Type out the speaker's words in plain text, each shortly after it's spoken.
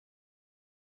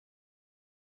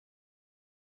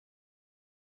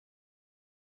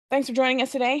Thanks for joining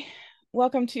us today.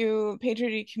 Welcome to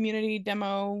PagerDuty Community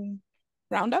Demo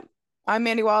Roundup. I'm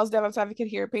Mandi Walls, DevOps Advocate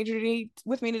here at PagerDuty.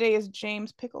 With me today is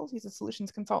James Pickles. He's a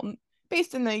solutions consultant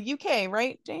based in the UK,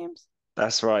 right, James?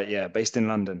 That's right, yeah, based in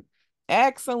London.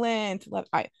 Excellent.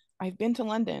 I've been to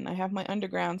London. I have my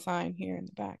underground sign here in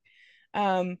the back.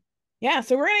 Um, yeah,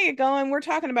 so we're gonna get going. We're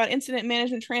talking about incident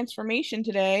management transformation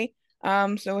today.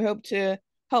 So we hope to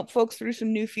help folks through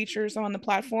some new features on the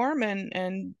platform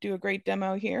and do a great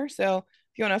demo here. So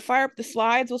if you want to fire up the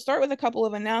slides, we'll start with a couple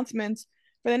of announcements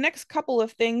for the next couple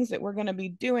of things that we're going to be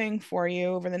doing for you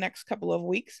over the next couple of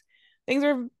weeks. Things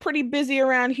are pretty busy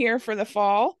around here for the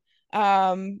fall.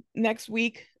 Next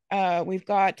week, we've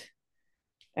got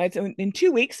it's in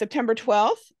 2 weeks, September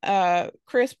 12th.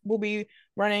 Chris will be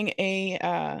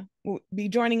will be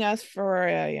joining us for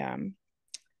a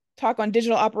talk on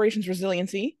digital operations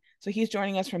resiliency. So he's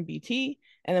joining us from BT,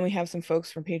 and then we have some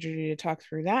folks from PagerDuty to talk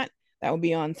through that. That will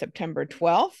be on September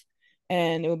 12th,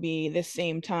 and it will be this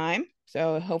same time.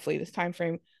 So hopefully this time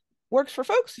frame works for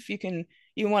folks. If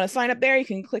you want to sign up there, you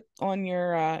can click on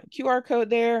your QR code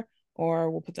there,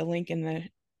 or we'll put the link in the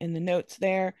notes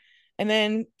there. And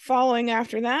then following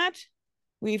after that,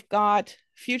 we've got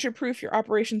Future Proof Your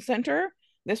Operations Center.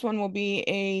 This one will be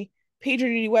a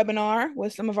PagerDuty webinar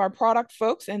with some of our product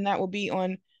folks, and that will be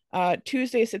on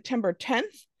Tuesday, September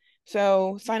 10th.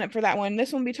 So sign up for that one.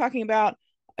 This one will be talking about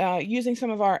using some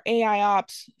of our AI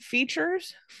ops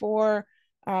features for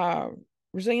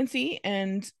resiliency,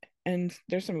 and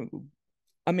there's some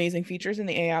amazing features in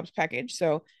the AI ops package.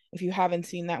 So if you haven't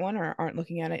seen that one or aren't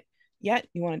looking at it yet,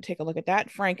 you want to take a look at that.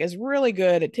 Frank is really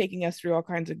good at taking us through all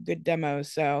kinds of good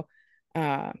demos. So you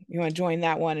want to join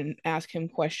that one and ask him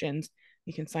questions,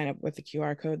 you can sign up with the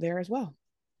QR code there as well.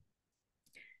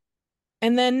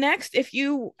 And then next, if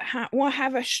you want to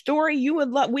have a story you would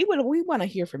love, we want to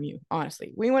hear from you.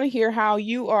 Honestly, we want to hear how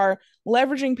you are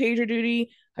leveraging PagerDuty,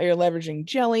 how you're leveraging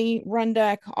Jelly,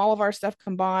 Rundeck, all of our stuff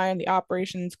combined, the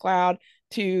operations cloud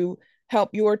to help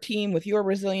your team with your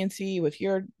resiliency, with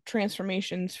your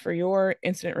transformations for your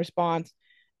incident response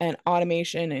and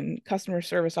automation and customer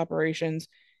service operations.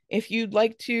 If you'd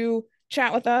like to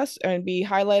chat with us and be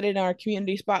highlighted in our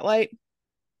community spotlight,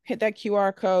 hit that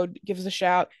QR code, give us a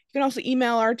shout. You can also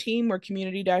email our team. We're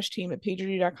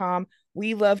community-team@pagerduty.com.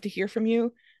 We love to hear from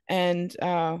you, and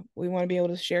we want to be able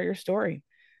to share your story.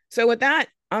 So with that,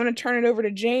 I'm going to turn it over to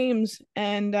James,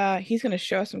 and he's going to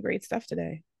show us some great stuff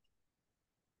today.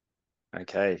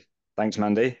 Okay, thanks,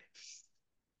 Mandi.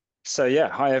 So yeah,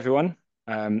 hi everyone.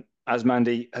 As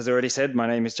Mandi has already said, my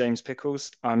name is James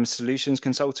Pickles. I'm a solutions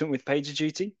consultant with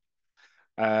PagerDuty.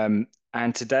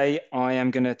 And today I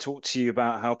am going to talk to you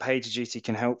about how PagerDuty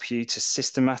can help you to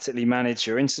systematically manage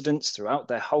your incidents throughout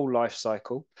their whole life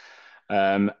cycle,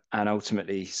 and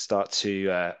ultimately start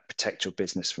to protect your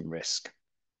business from risk.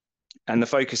 And the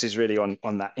focus is really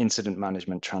on that incident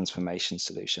management transformation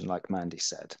solution, like Mandi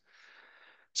said.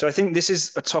 So I think this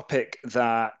is a topic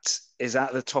that is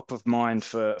at the top of mind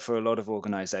for a lot of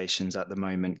organizations at the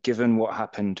moment, given what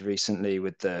happened recently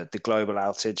with the global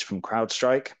outage from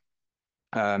CrowdStrike.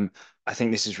 I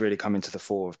think this is really coming to the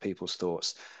fore of people's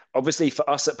thoughts. Obviously, for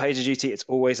us at PagerDuty, it's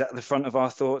always at the front of our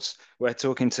thoughts. We're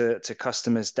talking to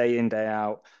customers day in, day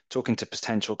out, talking to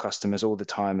potential customers all the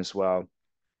time as well.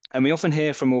 And we often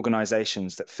hear from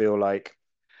organizations that feel like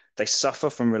they suffer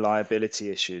from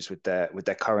reliability issues with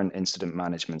their current incident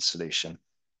management solution.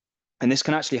 And this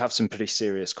can actually have some pretty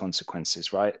serious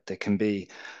consequences, right? There can be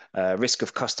risk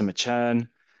of customer churn,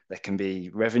 there can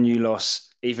be revenue loss,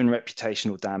 even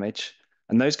reputational damage.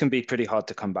 And those can be pretty hard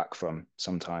to come back from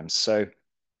sometimes. So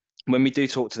when we do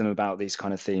talk to them about these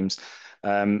kind of themes,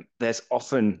 there's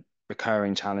often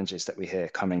recurring challenges that we hear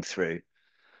coming through.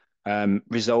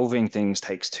 Resolving things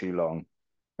takes too long,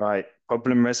 right?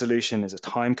 Problem resolution is a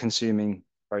time-consuming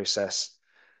process,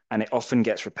 and it often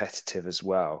gets repetitive as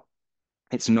well.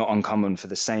 It's not uncommon for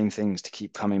the same things to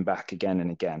keep coming back again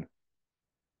and again.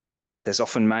 There's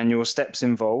often manual steps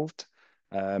involved,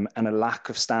 and a lack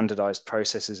of standardized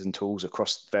processes and tools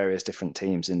across various different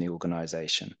teams in the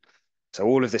organization. So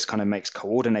all of this kind of makes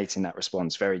coordinating that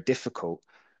response very difficult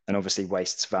and obviously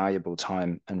wastes valuable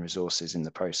time and resources in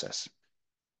the process.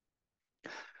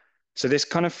 So this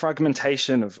kind of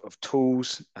fragmentation of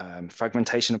tools,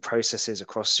 fragmentation of processes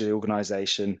across the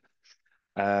organization,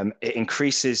 it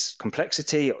increases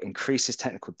complexity, it increases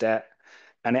technical debt,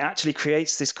 and it actually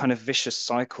creates this kind of vicious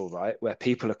cycle, right? Where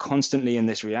people are constantly in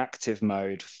this reactive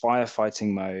mode,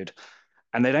 firefighting mode,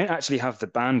 and they don't actually have the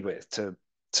bandwidth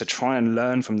to try and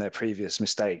learn from their previous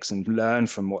mistakes and learn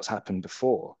from what's happened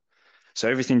before. So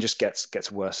everything just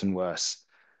gets worse and worse.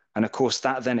 And of course,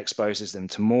 that then exposes them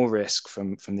to more risk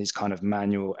from these kind of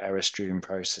manual error-strewn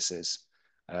processes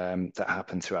that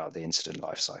happen throughout the incident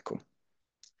lifecycle.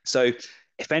 So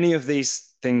if any of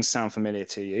these things sound familiar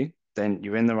to you, then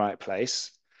you're in the right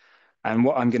place. And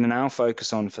what I'm going to now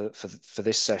focus on for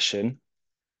this session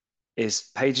is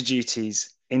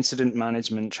PagerDuty's incident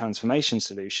management transformation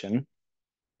solution,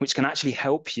 which can actually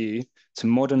help you to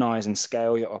modernize and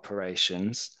scale your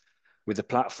operations with a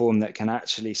platform that can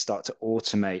actually start to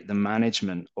automate the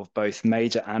management of both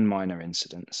major and minor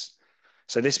incidents.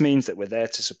 So this means that we're there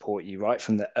to support you right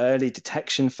from the early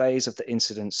detection phase of the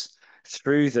incidents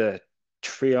through the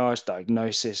triage,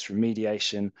 diagnosis,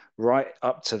 remediation, right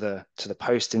up to the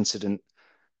post-incident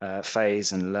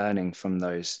phase and learning from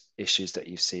those issues that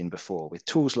you've seen before with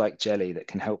tools like Jelly that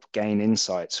can help gain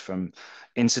insights from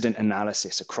incident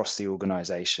analysis across the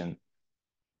organization.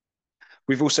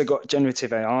 We've also got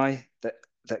generative AI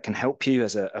that can help you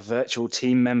as a virtual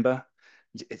team member.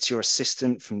 It's your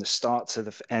assistant from the start to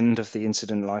the end of the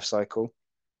incident lifecycle.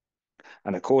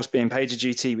 And of course, being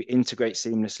PagerDuty, we integrate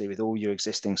seamlessly with all your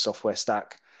existing software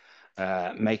stack,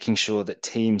 making sure that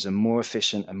teams are more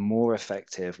efficient and more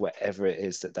effective wherever it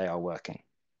is that they are working.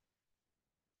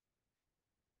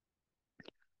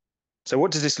 So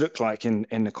what does this look like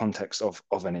in the context of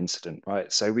an incident,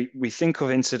 right? So we think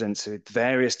of incidents with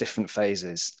various different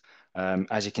phases,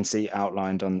 as you can see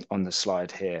outlined on the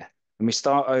slide here. And we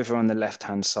start over on the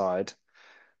left-hand side,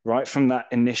 right from that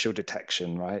initial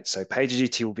detection, right? So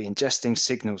PagerDuty will be ingesting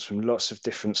signals from lots of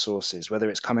different sources, whether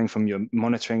it's coming from your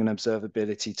monitoring and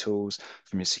observability tools,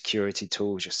 from your security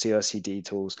tools, your CI/CD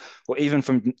tools, or even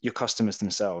from your customers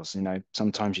themselves. You know,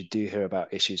 sometimes you do hear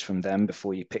about issues from them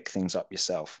before you pick things up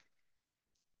yourself.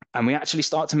 And we actually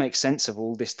start to make sense of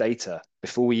all this data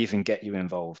before we even get you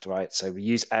involved, right? So we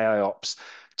use AI ops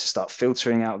to start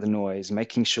filtering out the noise,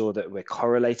 making sure that we're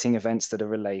correlating events that are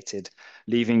related,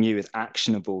 leaving you with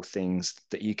actionable things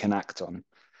that you can act on.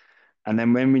 And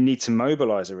then when we need to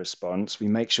mobilize a response, we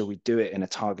make sure we do it in a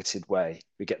targeted way.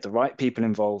 We get the right people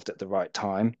involved at the right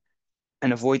time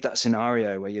and avoid that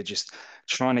scenario where you're just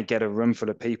trying to get a room full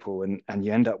of people and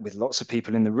you end up with lots of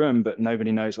people in the room, but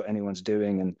nobody knows what anyone's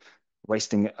doing and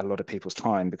wasting a lot of people's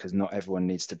time because not everyone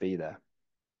needs to be there.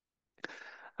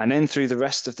 And then through the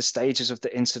rest of the stages of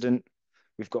the incident,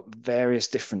 we've got various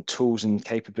different tools and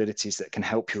capabilities that can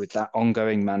help you with that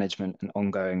ongoing management and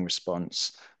ongoing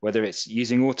response, whether it's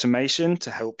using automation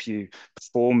to help you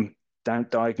perform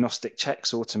diagnostic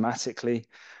checks automatically,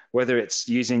 whether it's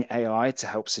using AI to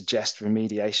help suggest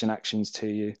remediation actions to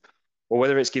you, or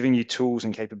whether it's giving you tools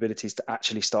and capabilities to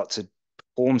actually start to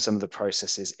perform some of the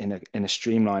processes in a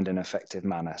streamlined and effective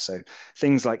manner. So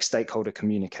things like stakeholder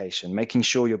communication, making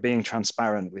sure you're being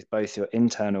transparent with both your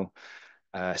internal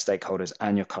stakeholders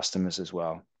and your customers as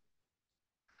well.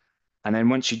 And then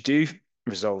once you do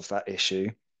resolve that issue,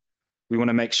 we want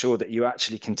to make sure that you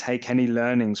actually can take any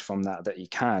learnings from that you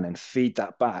can and feed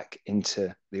that back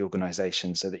into the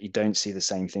organization so that you don't see the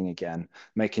same thing again,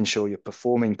 making sure you're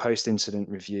performing post-incident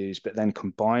reviews, but then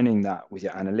combining that with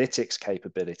your analytics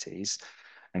capabilities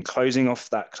and closing off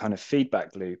that kind of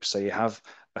feedback loop. So you have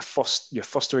you're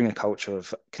fostering a culture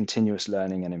of continuous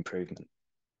learning and improvement.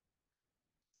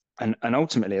 And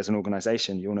ultimately, as an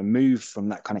organization, you want to move from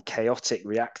that kind of chaotic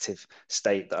reactive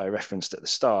state that I referenced at the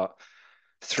start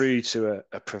through to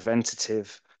a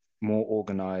preventative, more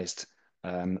organized,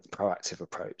 proactive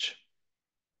approach.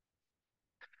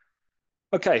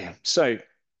 Okay, so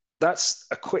that's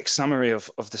a quick summary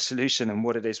of the solution and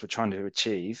what it is we're trying to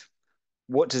achieve.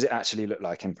 What does it actually look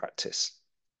like in practice?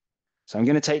 So I'm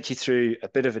going to take you through a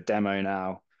bit of a demo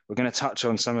now. We're going to touch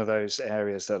on some of those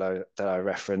areas that I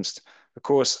referenced. Of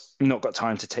course, I've not got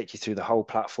time to take you through the whole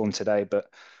platform today, but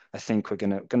I think we're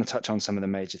going to touch on some of the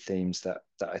major themes that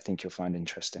I think you'll find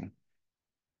interesting.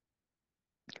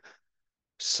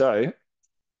 So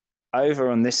over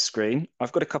on this screen,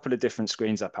 I've got a couple of different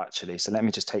screens up actually. So let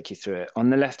me just take you through it. On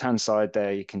the left-hand side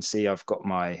there, you can see I've got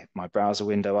my browser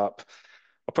window up.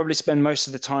 I'll probably spend most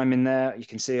of the time in there. You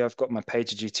can see I've got my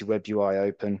PagerDuty web UI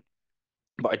open.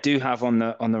 But I do have on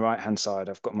the right-hand side,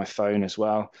 I've got my phone as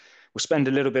well. We'll spend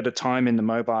a little bit of time in the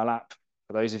mobile app.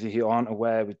 For those of you who aren't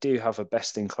aware, we do have a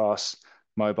best-in-class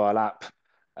mobile app.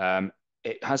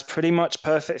 It has pretty much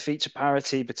perfect feature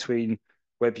parity between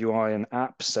web UI and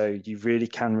app, so you really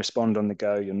can respond on the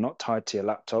go. You're not tied to your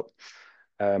laptop.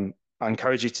 I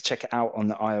encourage you to check it out on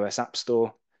the iOS App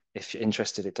Store. If you're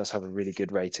interested, it does have a really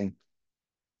good rating.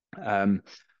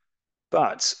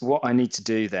 But what I need to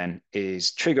do then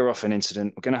is trigger off an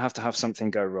incident. We're going to have something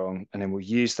go wrong, and then we'll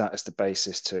use that as the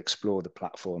basis to explore the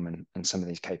platform and some of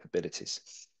these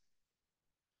capabilities.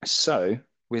 So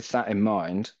with that in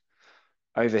mind,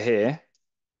 over here,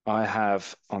 I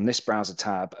have on this browser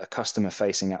tab a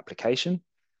customer-facing application.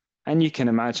 And you can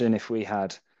imagine if we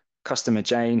had customer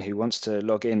Jane who wants to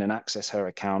log in and access her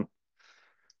account.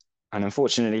 And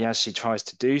unfortunately, as she tries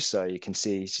to do so, you can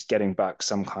see she's getting back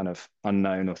some kind of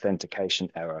unknown authentication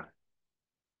error.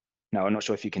 Now, I'm not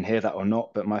sure if you can hear that or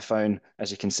not, but my phone,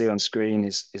 as you can see on screen,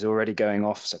 is already going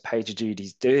off. So PagerDuty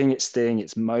is doing its thing.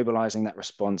 It's mobilizing that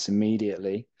response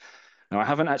immediately. Now, I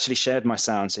haven't actually shared my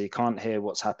sound, so you can't hear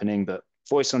what's happening, but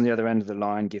voice on the other end of the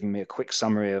line giving me a quick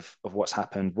summary of what's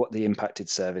happened, what the impacted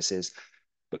service is,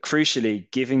 but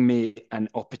crucially, giving me an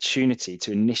opportunity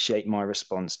to initiate my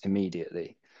response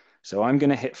immediately. So I'm going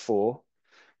to hit 4,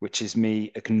 which is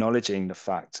me acknowledging the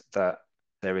fact that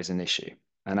there is an issue.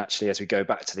 And actually, as we go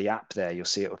back to the app there, you'll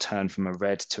see it will turn from a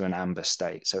red to an amber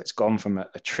state. So it's gone from a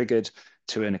triggered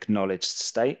to an acknowledged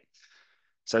state.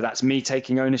 So that's me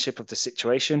taking ownership of the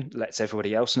situation, lets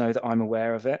everybody else know that I'm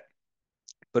aware of it.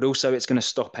 But also, it's going to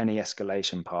stop any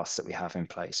escalation paths that we have in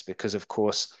place. Because, of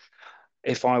course,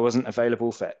 if I wasn't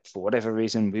available for whatever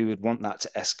reason, we would want that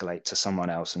to escalate to someone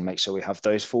else and make sure we have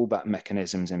those fallback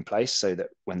mechanisms in place so that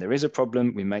when there is a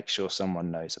problem, we make sure someone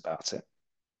knows about it.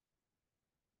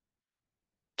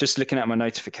 Just looking at my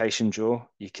notification drawer,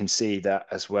 you can see that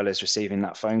as well as receiving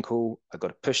that phone call, I've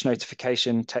got a push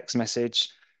notification, text message,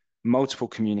 multiple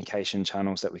communication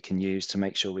channels that we can use to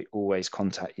make sure we always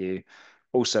contact you.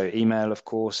 Also email, of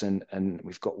course, and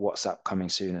we've got WhatsApp coming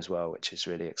soon as well, which is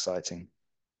really exciting.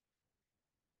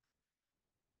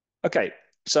 Okay,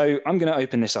 so I'm going to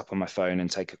open this up on my phone and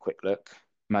take a quick look.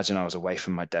 Imagine I was away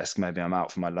from my desk. Maybe I'm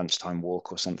out for my lunchtime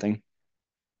walk or something.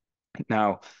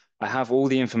 Now, I have all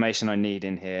the information I need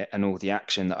in here and all the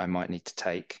action that I might need to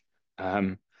take.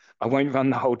 Um, I won't run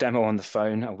the whole demo on the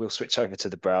phone. I will switch over to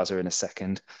the browser in a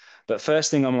second. But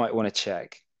first thing I might want to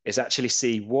check is actually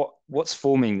see what's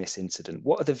forming this incident.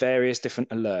 What are the various different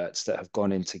alerts that have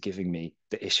gone into giving me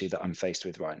the issue that I'm faced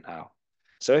with right now?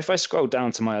 So if I scroll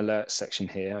down to my alerts section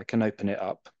here, I can open it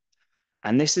up.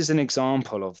 And this is an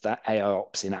example of that AI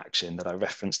ops in action that I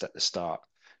referenced at the start.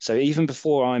 So even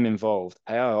before I'm involved,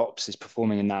 AI ops is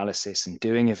performing analysis and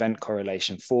doing event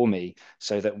correlation for me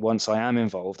so that once I am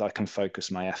involved, I can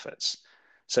focus my efforts.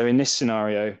 So in this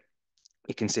scenario,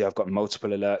 you can see I've got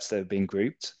multiple alerts that have been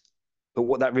grouped. But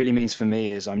what that really means for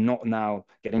me is I'm not now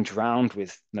getting drowned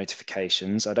with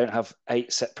notifications. I don't have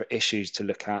 8 separate issues to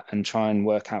look at and try and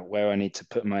work out where I need to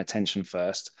put my attention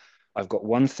first. I've got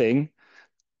one thing.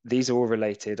 These are all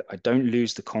related. I don't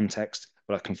lose the context,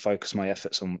 but I can focus my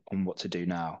efforts on what to do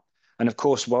now. And of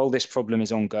course, while this problem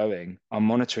is ongoing, our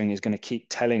monitoring is going to keep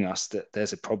telling us that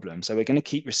there's a problem. So we're going to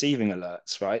keep receiving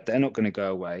alerts, right? They're not going to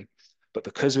go away. But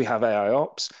because we have AI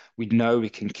ops, we know we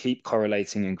can keep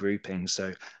correlating and grouping.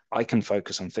 So I can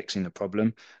focus on fixing the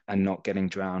problem and not getting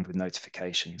drowned with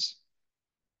notifications.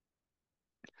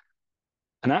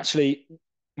 And actually,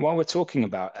 while we're talking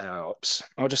about AI ops,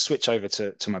 I'll just switch over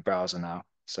to my browser now.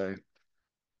 So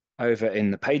over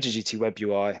in the PagerDuty web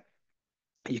UI,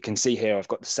 you can see here I've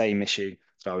got the same issue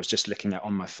that I was just looking at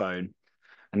on my phone.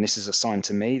 And this is assigned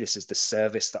to me. This is the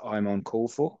service that I'm on call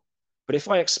for. But if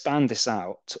I expand this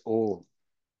out to all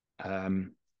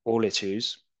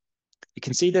issues, you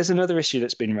can see there's another issue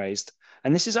that's been raised.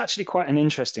 And this is actually quite an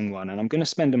interesting one. And I'm going to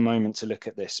spend a moment to look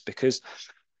at this because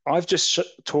I've just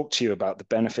talked to you about the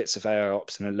benefits of AI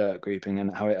ops and alert grouping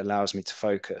and how it allows me to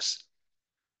focus.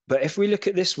 But if we look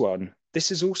at this one, this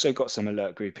has also got some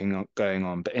alert grouping going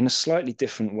on, but in a slightly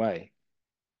different way.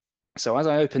 So as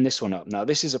I open this one up, now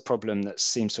this is a problem that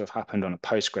seems to have happened on a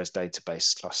Postgres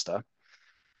database cluster.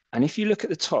 And if you look at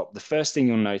the top, the first thing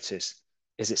you'll notice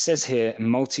is it says here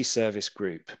multi-service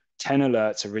group, 10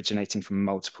 alerts originating from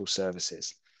multiple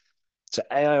services. So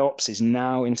AIOps is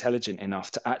now intelligent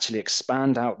enough to actually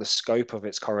expand out the scope of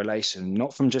its correlation,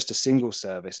 not from just a single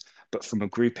service, but from a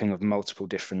grouping of multiple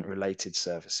different related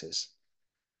services.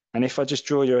 And if I just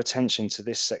draw your attention to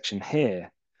this section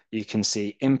here, you can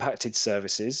see impacted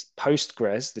services,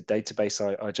 Postgres, the database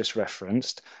I just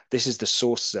referenced. This is the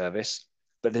source service,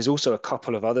 but there's also a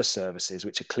couple of other services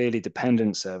which are clearly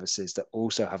dependent services that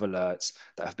also have alerts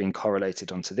that have been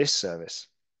correlated onto this service.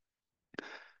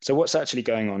 So what's actually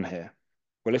going on here?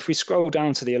 Well, if we scroll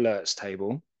down to the alerts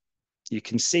table, you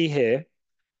can see here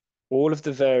all of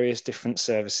the various different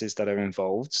services that are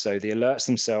involved. So the alerts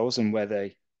themselves and where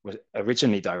they were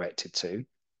originally directed to.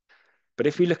 But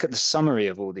if we look at the summary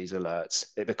of all these alerts,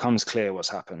 it becomes clear what's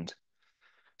happened.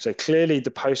 So clearly the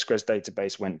Postgres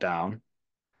database went down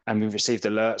and we received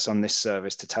alerts on this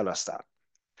service to tell us that.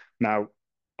 Now,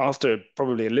 after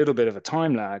probably a little bit of a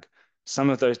time lag,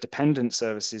 some of those dependent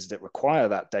services that require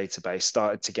that database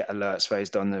started to get alerts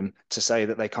raised on them to say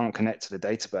that they can't connect to the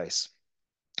database.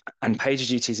 And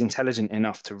PagerDuty is intelligent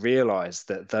enough to realize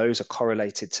that those are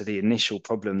correlated to the initial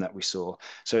problem that we saw.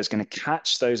 So it's going to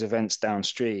catch those events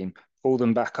downstream, pull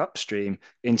them back upstream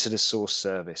into the source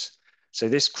service. So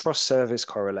this cross-service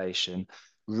correlation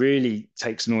really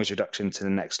takes noise reduction to the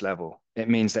next level. It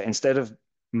means that instead of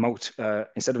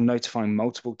notifying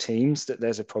multiple teams that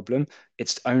there's a problem,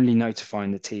 it's only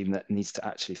notifying the team that needs to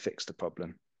actually fix the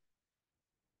problem.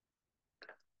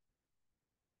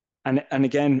 And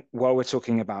again, while we're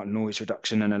talking about noise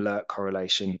reduction and alert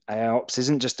correlation, AIOps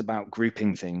isn't just about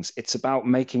grouping things. It's about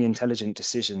making intelligent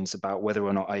decisions about whether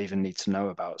or not I even need to know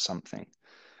about something.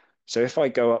 So if I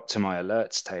go up to my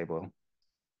alerts table,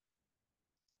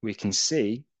 we can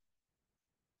see,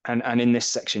 and in this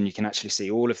section, you can actually see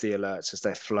all of the alerts as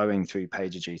they're flowing through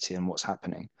PagerDuty and what's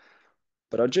happening.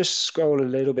 But I'll just scroll a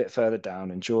little bit further down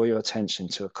and draw your attention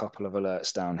to a couple of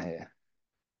alerts down here.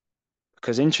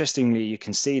 Because interestingly, you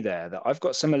can see there that I've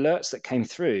got some alerts that came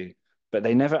through, but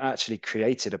they never actually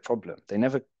created a problem. They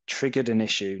never triggered an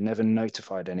issue, never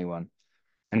notified anyone.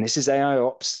 And this is AI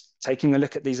ops taking a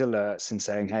look at these alerts and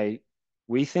saying, hey,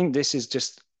 we think this is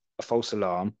just a false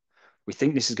alarm. We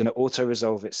think this is going to auto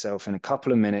resolve itself in a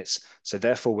couple of minutes. So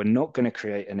therefore, we're not going to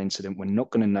create an incident. We're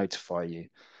not going to notify you.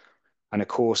 And of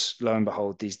course, lo and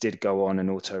behold, these did go on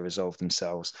and auto-resolve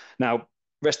themselves. Now,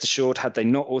 rest assured, had they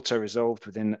not auto-resolved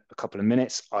within a couple of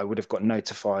minutes, I would have got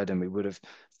notified and we would have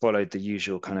followed the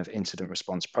usual kind of incident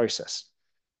response process.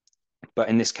 But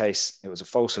in this case, it was a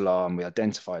false alarm. We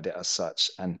identified it as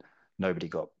such, and nobody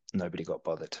got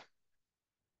bothered.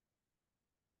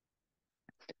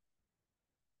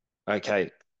 Okay,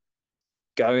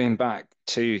 going back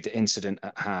to the incident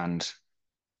at hand.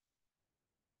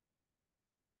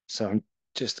 So I'm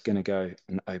just going to go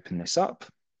and open this up.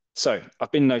 So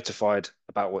I've been notified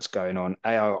about what's going on.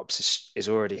 AIOps is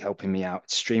already helping me out,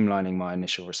 streamlining my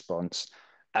initial response.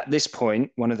 At this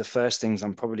point, one of the first things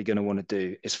I'm probably going to want to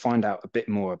do is find out a bit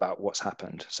more about what's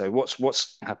happened. So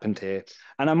what's happened here?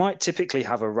 And I might typically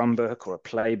have a runbook or a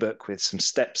playbook with some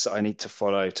steps that I need to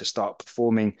follow to start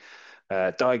performing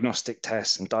diagnostic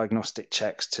tests and diagnostic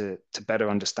checks to better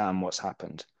understand what's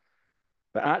happened.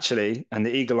 But actually, and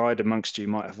the eagle-eyed amongst you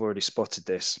might have already spotted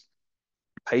this,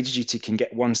 PagerDuty can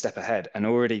get one step ahead and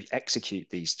already execute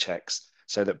these checks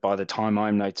so that by the time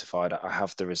I'm notified, I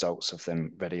have the results of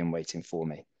them ready and waiting for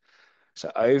me. So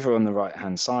over on the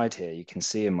right-hand side here, you can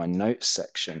see in my notes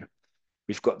section,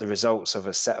 we've got the results of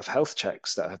a set of health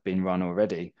checks that have been run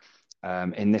already.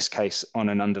 In this case, on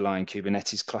an underlying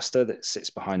Kubernetes cluster that sits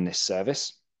behind this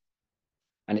service.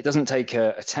 And it doesn't take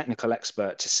a technical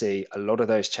expert to see a lot of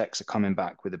those checks are coming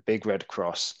back with a big red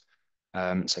cross.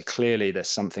 So clearly there's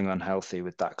something unhealthy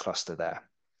with that cluster there.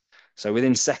 So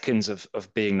within seconds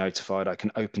of being notified, I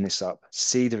can open this up,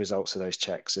 see the results of those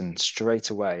checks, and straight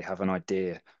away have an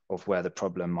idea of where the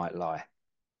problem might lie.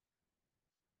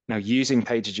 Now, using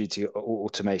PagerDuty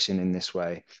automation in this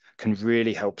way can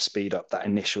really help speed up that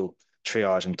initial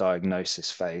triage and diagnosis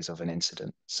phase of an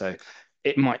incident. So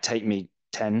it might take me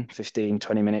 10, 15,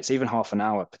 20 minutes, even half an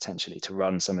hour potentially to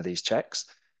run some of these checks.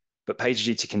 But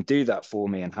PagerDuty can do that for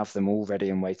me and have them all ready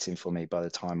and waiting for me by the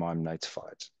time I'm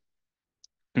notified.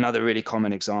 Another really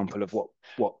common example of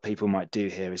what people might do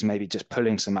here is maybe just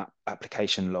pulling some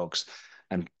application logs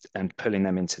and pulling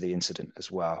them into the incident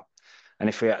as well. And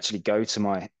if we actually go to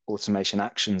my automation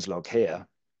actions log here,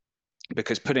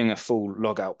 because putting a full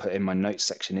log output in my notes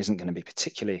section isn't going to be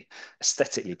particularly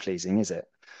aesthetically pleasing, is it?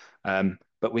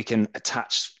 But we can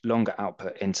attach longer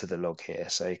output into the log here.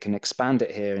 So you can expand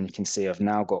it here and you can see I've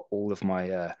now got all of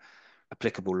my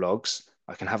applicable logs.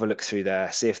 I can have a look through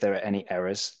there, see if there are any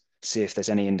errors, see if there's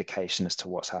any indication as to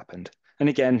what's happened. And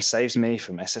again, saves me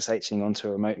from SSHing onto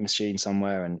a remote machine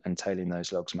somewhere and tailing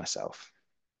those logs myself.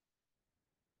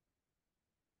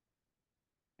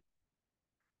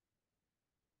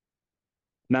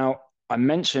 Now, I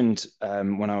mentioned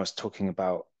when I was talking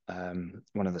about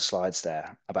one of the slides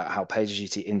there about how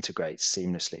PagerDuty integrates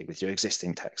seamlessly with your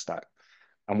existing tech stack.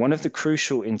 And one of the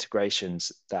crucial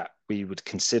integrations that we would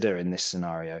consider in this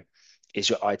scenario is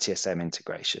your ITSM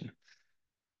integration.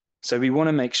 So we want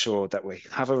to make sure that we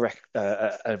have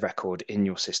a record in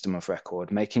your system of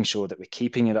record, making sure that we're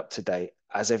keeping it up to date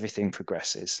as everything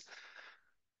progresses.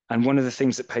 And one of the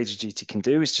things that PagerDuty can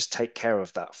do is just take care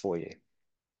of that for you.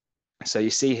 So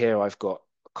you see here, I've got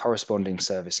a corresponding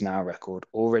ServiceNow record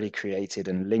already created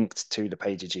and linked to the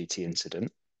PagerDuty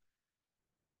incident.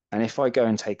 And if I go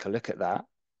and take a look at that,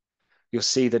 you'll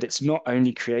see that it's not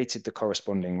only created the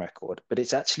corresponding record, but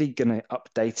it's actually going to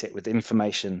update it with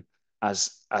information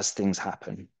as things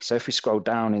happen. So if we scroll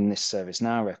down in this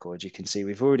ServiceNow record, you can see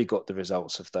we've already got the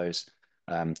results of those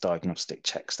diagnostic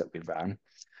checks that we ran.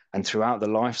 And throughout the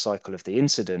life cycle of the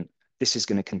incident, this is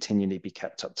going to continually be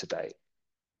kept up to date.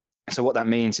 So what that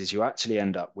means is you actually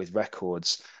end up with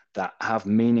records that have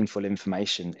meaningful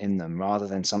information in them rather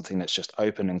than something that's just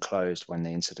open and closed when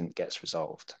the incident gets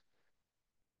resolved.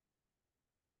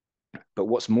 But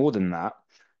what's more than that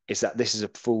is that this is a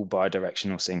full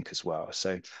bi-directional sync as well.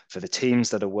 So for the teams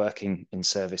that are working in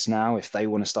ServiceNow, if they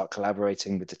want to start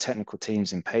collaborating with the technical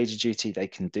teams in PagerDuty, they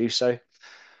can do so.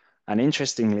 And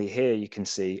interestingly, here you can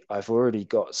see I've already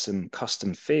got some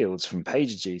custom fields from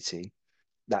PagerDuty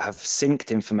that have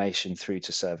synced information through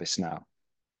to ServiceNow.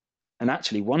 And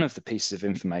actually, one of the pieces of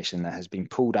information that has been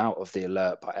pulled out of the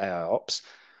alert by AIOps,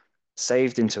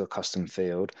 saved into a custom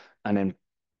field, and then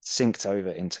synced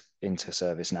over into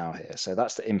ServiceNow here. So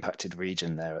that's the impacted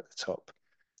region there at the top.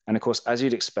 And of course, as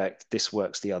you'd expect, this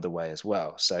works the other way as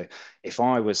well. So if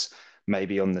I was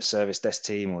maybe on the service desk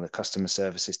team or the customer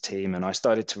services team, and I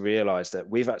started to realize that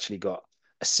we've actually got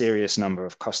a serious number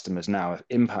of customers now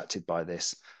impacted by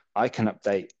this, I can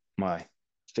update my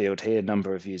field here,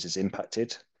 number of users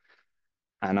impacted,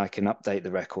 and I can update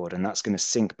the record, and that's going to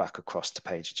sync back across to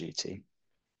PagerDuty.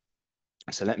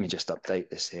 So let me just update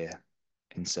this here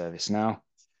in ServiceNow.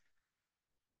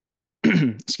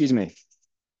 Excuse me.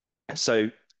 So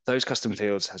those custom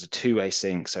fields has a two-way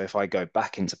sync. So if I go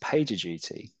back into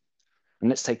PagerDuty, and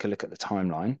let's take a look at the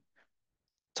timeline.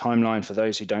 Timeline, for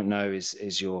those who don't know,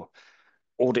 is your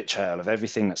audit trail of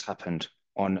everything that's happened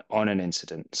on an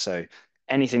incident. So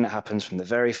anything that happens from the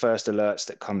very first alerts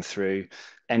that come through,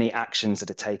 any actions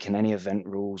that are taken, any event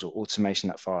rules or automation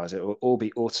that fires, it will all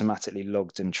be automatically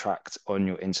logged and tracked on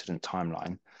your incident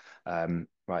timeline.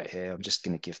 Right here, I'm just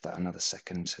going to give that another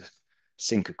second to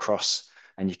sync across.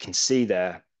 And you can see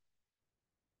there,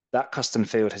 that custom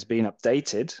field has been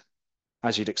updated,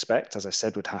 as you'd expect, as I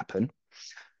said would happen.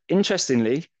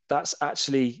 Interestingly, that's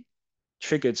actually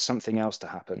triggered something else to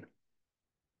happen.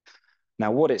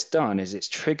 Now, what it's done is it's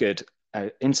triggered an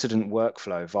incident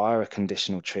workflow via a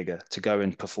conditional trigger to go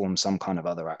and perform some kind of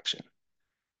other action.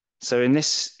 So in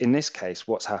this case,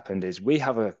 what's happened is we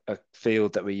have a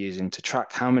field that we're using to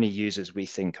track how many users we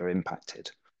think are impacted.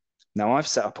 Now, I've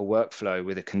set up a workflow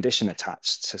with a condition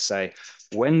attached to say,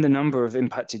 when the number of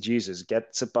impacted users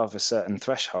gets above a certain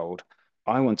threshold,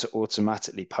 I want to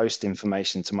automatically post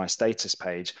information to my status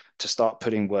page to start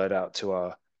putting word out to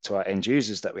our end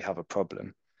users that we have a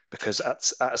problem. Because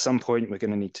at some point, we're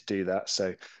going to need to do that.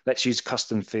 So let's use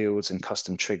custom fields and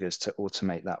custom triggers to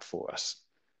automate that for us.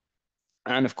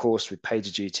 And of course, with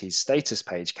PagerDuty's status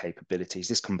page capabilities,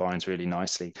 this combines really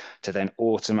nicely to then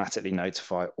automatically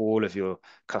notify all of your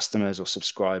customers or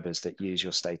subscribers that use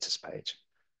your status page.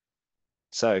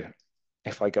 So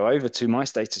if I go over to my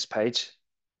status page,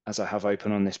 as I have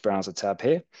open on this browser tab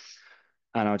here,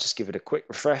 and I'll just give it a quick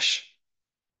refresh,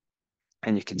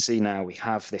 and you can see now we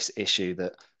have this issue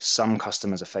that some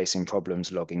customers are facing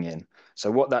problems logging in.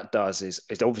 So what that does is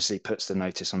it obviously puts the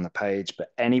notice on the page,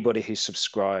 but anybody who's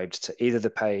subscribed to either the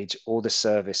page or the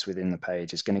service within the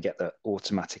page is going to get the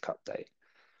automatic update.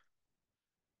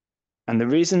 And the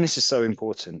reason this is so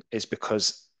important is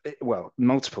because, well,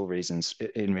 multiple reasons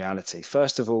in reality.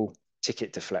 First of all,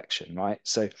 ticket deflection, right?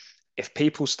 So if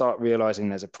people start realizing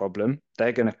there's a problem,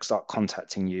 they're going to start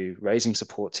contacting you, raising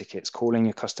support tickets, calling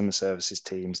your customer services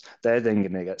teams. They're then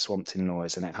going to get swamped in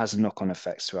noise, and it has knock-on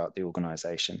effects throughout the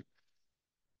organization.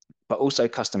 But also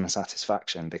customer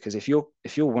satisfaction, because if you're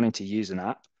wanting to use an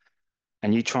app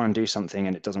and you try and do something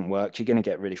and it doesn't work, you're going to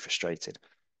get really frustrated.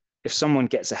 If someone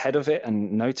gets ahead of it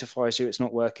and notifies you it's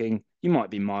not working, you might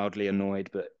be mildly annoyed,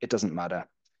 but it doesn't matter.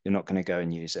 You're not going to go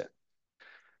and use it.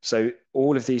 So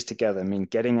all of these together mean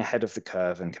getting ahead of the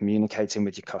curve and communicating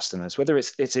with your customers, whether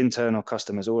it's internal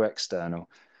customers or external,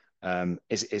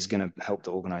 is going to help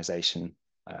the organization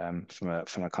from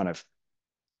a kind of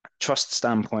trust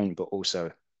standpoint, but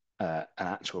also an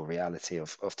actual reality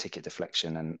of ticket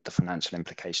deflection and the financial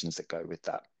implications that go with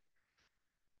that.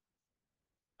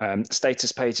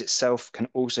 Status page itself can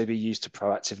also be used to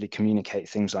proactively communicate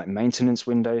things like maintenance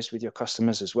windows with your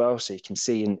customers as well. So you can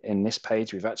see in this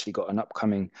page, we've actually got an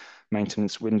upcoming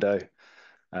maintenance window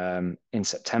in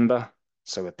September.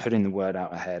 So we're putting the word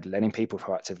out ahead, letting people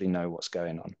proactively know what's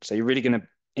going on. So you're really going to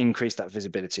increase that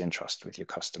visibility and trust with your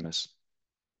customers.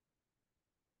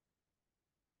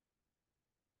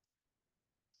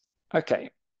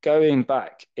 Okay, going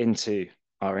back into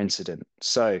our incident.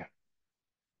 So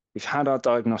we've had our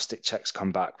diagnostic checks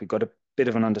come back. We've got a bit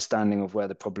of an understanding of where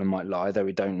the problem might lie, though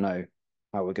we don't know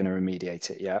how we're going to remediate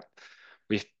it yet.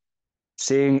 We're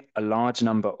seeing a large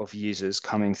number of users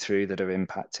coming through that are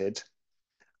impacted.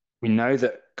 We know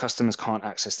that customers can't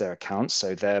access their accounts,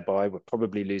 so thereby we're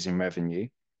probably losing revenue.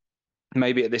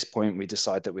 maybe at this point we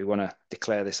decide that we want to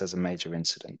declare this as a major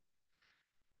incident.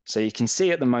 So you can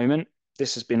see at the moment,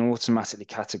 this has been automatically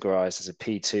categorized as a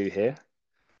P2 here.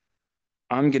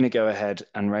 I'm going to go ahead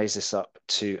and raise this up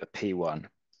to a P1.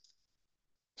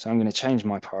 So I'm going to change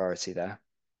my priority there.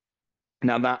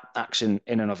 Now that action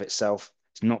in and of itself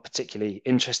is not particularly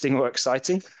interesting or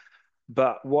exciting,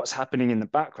 but what's happening in the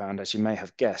background, as you may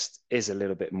have guessed, is a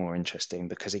little bit more interesting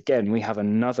because again, we have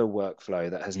another workflow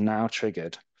that has now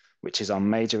triggered, which is our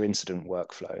major incident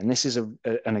workflow. And this is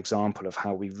an example of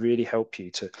how we really help you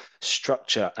to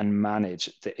structure and manage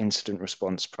the incident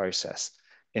response process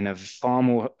in a far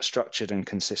more structured and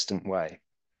consistent way.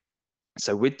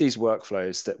 So with these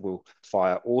workflows that will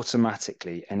fire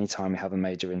automatically anytime we have a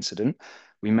major incident,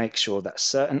 we make sure that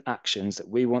certain actions that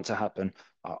we want to happen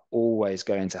are always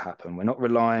going to happen. We're not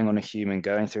relying on a human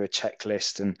going through a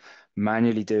checklist and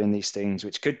manually doing these things,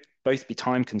 which could both be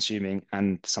time consuming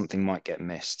and something might get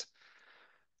missed.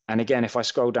 And again, if I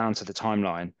scroll down to the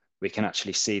timeline, we can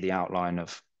actually see the outline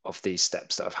of these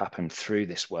steps that have happened through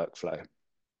this workflow.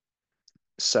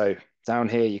 So down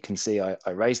here, you can see I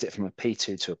raised it from a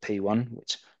P2 to a P1,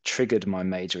 which triggered my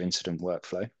major incident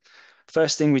workflow.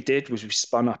 First thing we did was we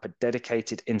spun up a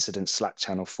dedicated incident Slack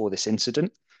channel for this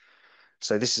incident.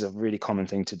 So this is a really common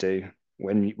thing to do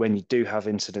when you do have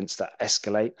incidents that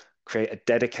escalate, create a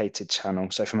dedicated channel.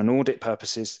 So from an audit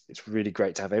purposes, it's really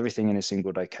great to have everything in a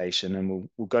single location, and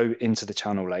we'll go into the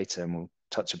channel later and we'll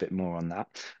touch a bit more on that.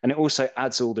 And it also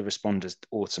adds all the responders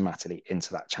automatically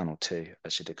into that channel too,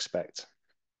 as you'd expect.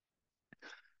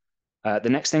 The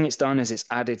next thing it's done is it's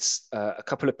added a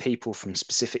couple of people from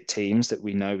specific teams that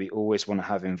we know we always want to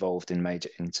have involved in major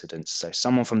incidents. So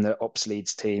someone from the ops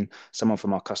leads team, someone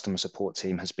from our customer support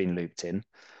team has been looped in.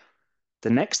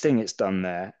 The next thing it's done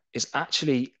there is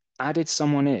actually added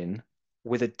someone in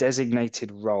with a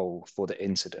designated role for the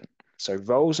incident. So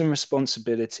roles and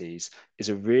responsibilities is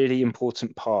a really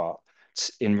important part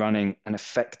in running an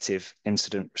effective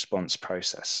incident response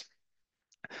process.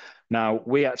 Now,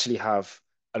 we actually have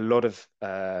a lot of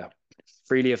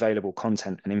freely available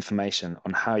content and information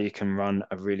on how you can run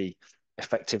a really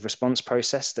effective response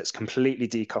process that's completely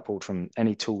decoupled from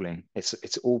any tooling.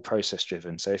 It's all process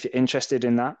driven. So if you're interested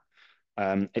in that,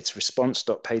 it's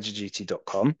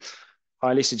response.pagerduty.com.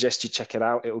 Highly suggest you check it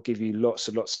out. It will give you lots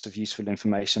and lots of useful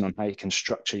information on how you can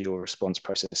structure your response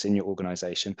process in your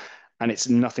organization. And it's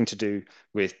nothing to do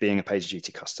with being a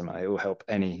PagerDuty customer. It will help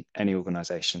any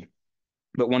organization.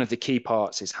 But one of the key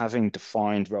parts is having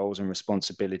defined roles and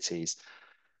responsibilities.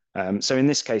 So in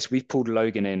this case, we've pulled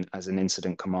Logan in as an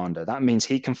incident commander. That means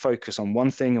he can focus on one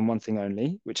thing and one thing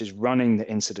only, which is running the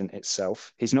incident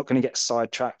itself. He's not going to get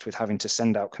sidetracked with having to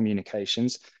send out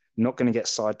communications, not going to get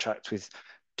sidetracked with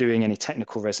doing any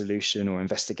technical resolution or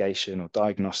investigation or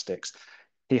diagnostics.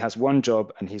 He has one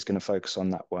job and he's going to focus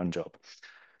on that one job.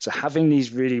 So having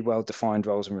these really well-defined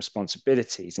roles and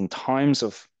responsibilities in times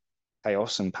of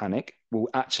chaos and panic will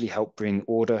actually help bring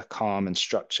order, calm, and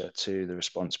structure to the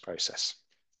response process.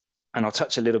 And I'll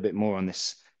touch a little bit more on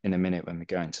this in a minute when we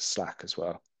go into Slack as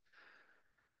well.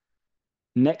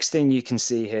 Next thing you can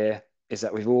see here is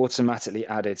that we've automatically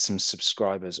added some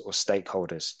subscribers or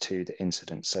stakeholders to the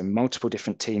incident. So multiple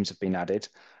different teams have been added.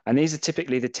 And these are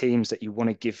typically the teams that you want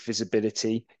to give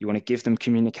visibility. You want to give them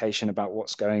communication about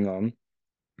what's going on,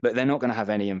 but they're not going to have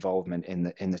any involvement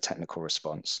in the technical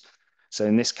response. So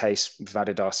in this case, we've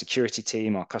added our security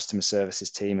team, our customer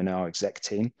services team, and our exec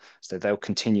team. So they'll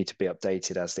continue to be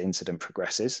updated as the incident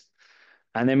progresses.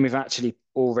 And then we've actually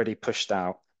already pushed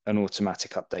out an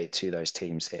automatic update to those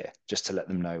teams here, just to let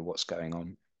them know what's going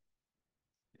on.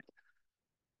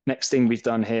 Next thing we've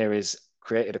done here is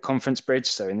created a conference bridge.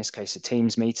 So in this case, a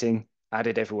Teams meeting,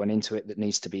 added everyone into it that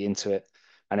needs to be into it.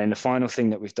 And then the final thing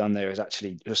that we've done there is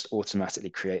actually just automatically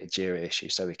create a Jira issue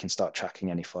so we can start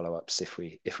tracking any follow-ups if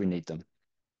we need them.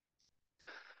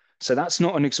 So that's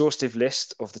not an exhaustive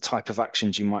list of the type of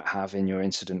actions you might have in your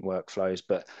incident workflows,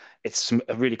 but it's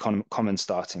a really common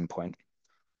starting point.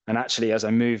 And actually, as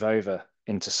I move over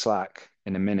into Slack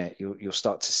in a minute, you'll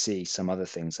start to see some other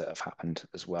things that have happened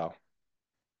as well.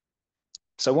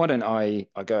 So why don't I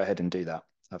go ahead and do that?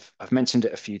 I've mentioned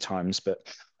it a few times, but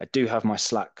I do have my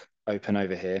Slack open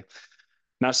over here.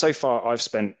 Now, so far, I've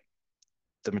spent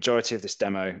the majority of this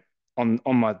demo on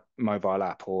my mobile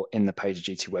app or in the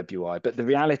PagerDuty web UI. But the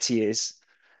reality is,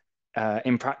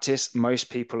 in practice,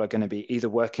 most people are going to be either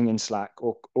working in Slack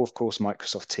or of course,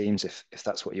 Microsoft Teams, if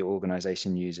that's what your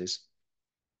organization uses.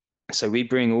 So we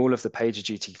bring all of the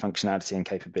PagerDuty functionality and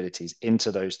capabilities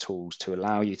into those tools to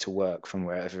allow you to work from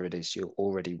wherever it is you're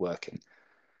already working.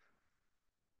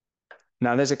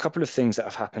 Now, there's a couple of things that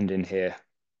have happened in here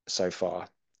so far.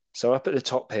 So up at the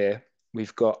top here,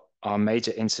 we've got our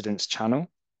major incidents channel.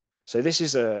 So this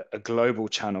is a global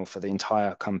channel for the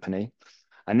entire company.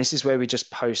 And this is where we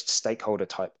just post stakeholder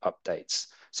type updates.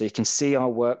 So you can see our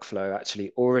workflow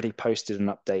actually already posted an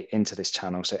update into this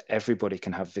channel so everybody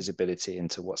can have visibility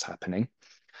into what's happening.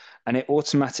 And it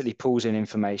automatically pulls in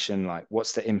information like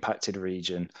what's the impacted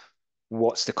region,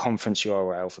 what's the conference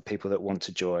URL for people that want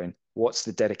to join, what's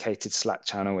the dedicated Slack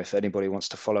channel if anybody wants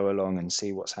to follow along and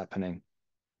see what's happening.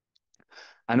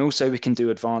 And also we can do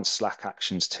advanced Slack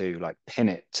actions too, like pin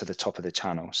it to the top of the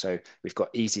channel. So we've got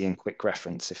easy and quick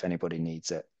reference if anybody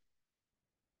needs it.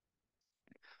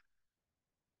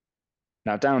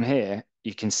 Now down here,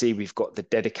 you can see we've got the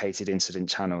dedicated incident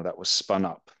channel that was spun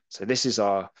up. So this is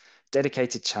our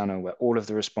dedicated channel where all of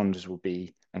the responders will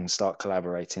be and start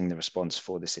collaborating the response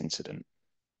for this incident.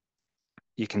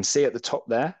 You can see at the top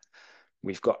there,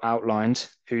 we've got outlined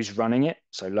who's running it.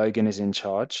 So Logan is in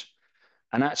charge.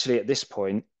 And actually at this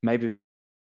point, maybe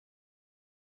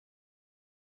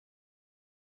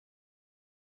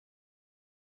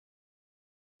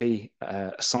we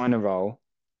assign a role,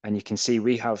 and you can see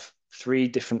we have 3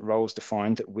 different roles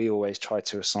defined that we always try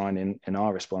to assign in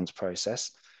our response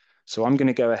process. So I'm going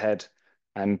to go ahead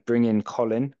and bring in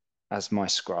Colin as my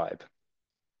scribe.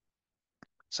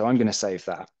 So I'm going to save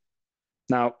that.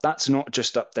 Now, that's not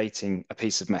just updating a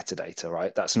piece of metadata,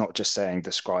 right? That's not just saying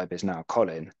the scribe is now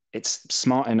Colin. It's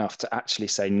smart enough to actually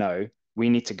say, no, we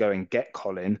need to go and get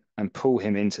Colin and pull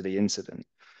him into the incident.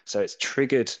 So it's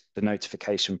triggered the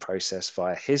notification process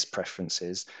via his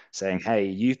preferences saying, hey,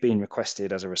 you've been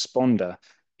requested as a responder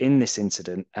in this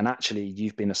incident, and actually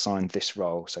you've been assigned this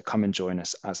role. So come and join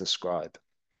us as a scribe.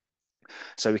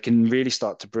 So we can really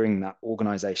start to bring that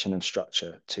organization and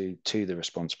structure to the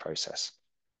response process.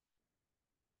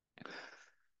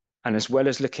 And as well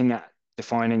as looking at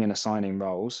defining and assigning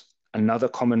roles, another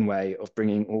common way of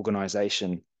bringing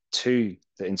organization to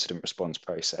the incident response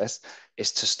process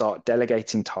is to start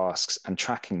delegating tasks and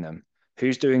tracking them.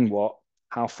 Who's doing what,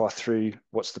 how far through,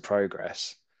 what's the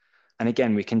progress? And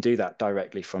again, we can do that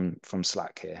directly from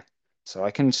Slack here. So I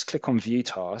can just click on view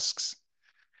tasks.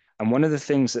 And one of the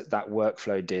things that that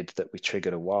workflow did that we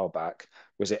triggered a while back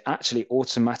was it actually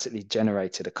automatically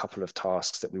generated a couple of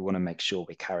tasks that we want to make sure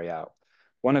we carry out.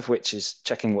 One of which is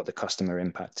checking what the customer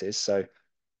impact is. So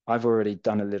I've already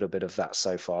done a little bit of that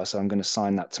so far. So I'm going to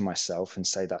assign that to myself and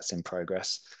say that's in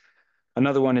progress.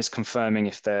 Another one is confirming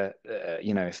if they're,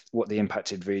 if what the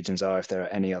impacted regions are, if there are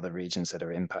any other regions that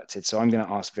are impacted. So I'm going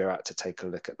to ask Virat to take a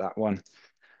look at that one.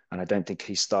 And I don't think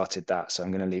he started that. So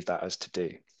I'm going to leave that as to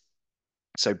do.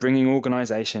 So bringing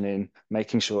organization in,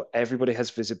 making sure everybody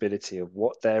has visibility of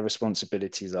what their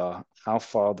responsibilities are, how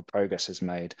far the progress is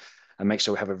made, and make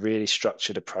sure we have a really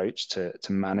structured approach to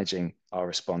managing our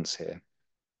response here.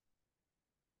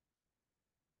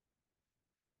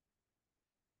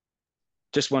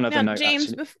 Just one other Now, note,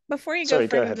 James, actually. before you go Sorry,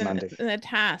 go further ahead, than Mandy. the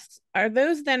tasks, are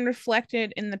those then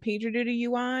reflected in the PagerDuty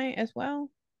UI as well?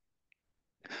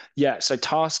 Yeah, so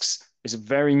tasks is a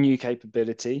very new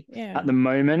capability. At Yeah. the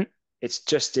moment, it's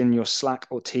just in your Slack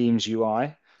or Teams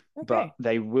UI, but Okay.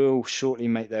 they will shortly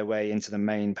make their way into the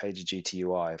main PagerDuty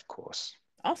UI, of course.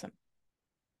 Awesome.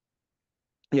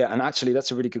 Yeah, and actually,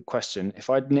 that's a really good question. If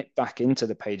I'd nip back into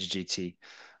the PagerDuty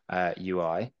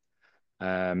UI,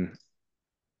 um,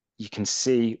 you can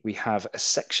see we have a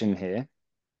section here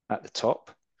at the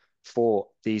top for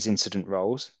these incident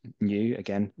roles. New,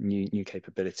 again, new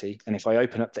capability. And if I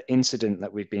open up the incident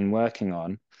that we've been working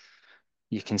on,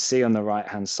 you can see on the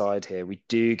right-hand side here, we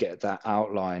do get that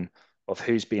outline of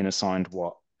who's being assigned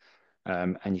what.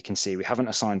 And you can see we haven't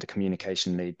assigned a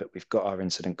communication lead, but we've got our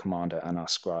incident commander and our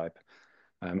scribe.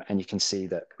 And you can see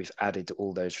that we've added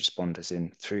all those responders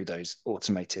in through those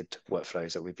automated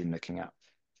workflows that we've been looking at.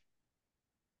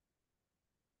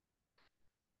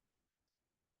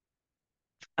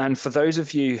 And for those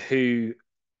of you who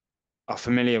are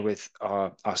familiar with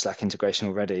our Slack integration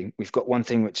already, we've got one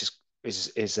thing which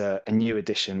is a new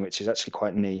addition, which is actually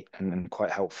quite neat and quite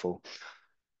helpful.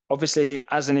 Obviously,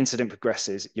 as an incident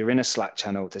progresses, you're in a Slack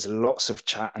channel, there's lots of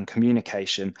chat and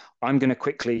communication. I'm going to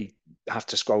quickly have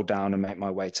to scroll down and make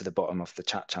my way to the bottom of the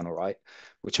chat channel, right?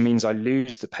 Which means I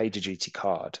lose the PagerDuty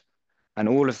card. And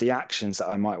all of the actions that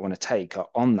I might want to take are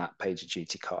on that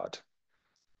PagerDuty card.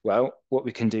 Well, what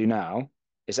we can do now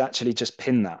is actually just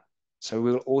pin that. So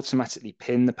we'll automatically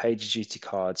pin the PagerDuty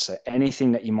card. So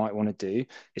anything that you might want to do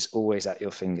is always at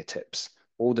your fingertips.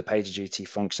 All the PagerDuty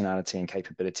functionality and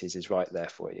capabilities is right there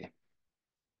for you.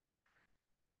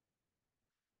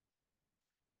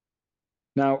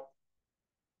 Now,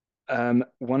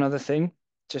 one other thing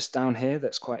just down here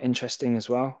that's quite interesting as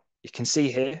well you can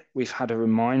see here we've had a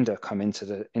reminder come into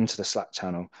the Slack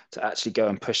channel to actually go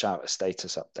and push out a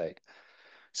status update.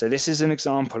 So this is an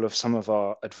example of some of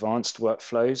our advanced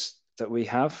workflows that we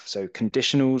have. So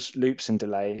conditionals, loops, and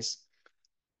delays,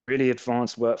 really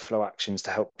advanced workflow actions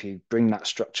to help you bring that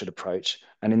structured approach.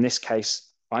 And in this case,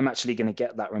 I'm actually going to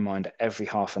get that reminder every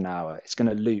half an hour. It's going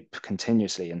to loop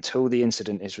continuously until the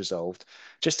incident is resolved,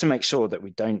 just to make sure that we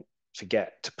don't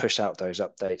forget to push out those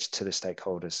updates to the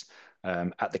stakeholders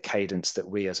at the cadence that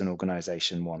we as an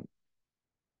organization want.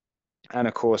 And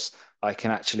of course, I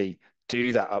can actually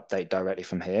do that update directly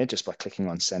from here just by clicking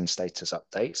on send status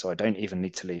update. So I don't even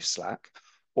need to leave Slack.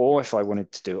 Or if I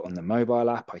wanted to do it on the mobile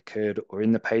app, I could, or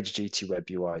in the PagerDuty web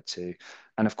UI too.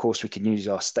 And of course, we can use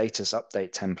our status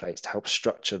update templates to help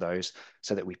structure those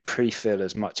so that we pre-fill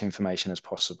as much information as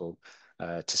possible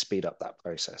to speed up that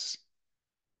process.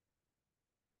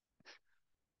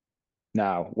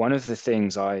 Now, one of the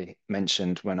things I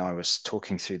mentioned when I was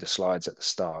talking through the slides at the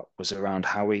start was around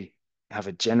how we have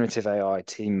a generative AI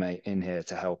teammate in here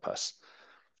to help us.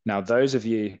 Now, those of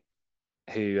you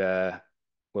who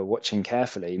were watching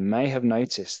carefully may have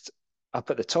noticed up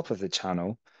at the top of the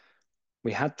channel,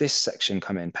 we had this section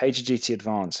come in. PagerDuty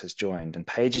Advance has joined, and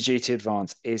PagerDuty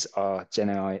Advance is our Gen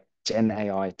AI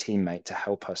teammate to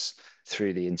help us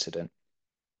through the incident.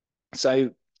 So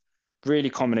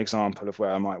really common example of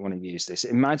where I might want to use this.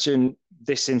 Imagine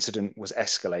this incident was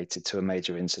escalated to a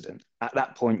major incident. At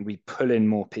that point, we pull in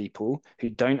more people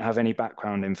who don't have any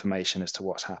background information as to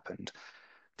what's happened.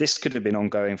 This could have been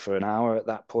ongoing for an hour at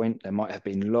that point. There might have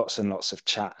been lots and lots of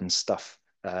chat and stuff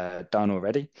done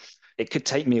already. It could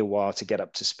take me a while to get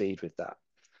up to speed with that.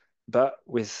 But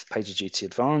with PagerDuty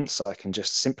Advance, I can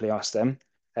just simply ask them,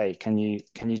 hey, can you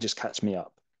just catch me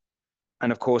up?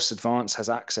 And of course, Advance has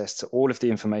access to all of the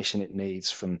information it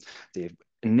needs from the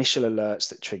initial alerts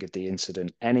that triggered the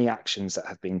incident, any actions that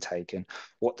have been taken,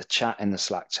 what the chat in the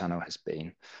Slack channel has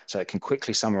been. So it can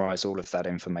quickly summarize all of that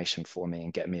information for me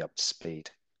and get me up to speed.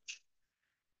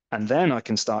 And then I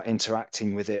can start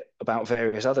interacting with it about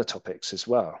various other topics as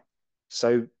well.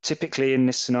 So typically in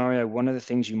this scenario, one of the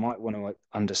things you might want to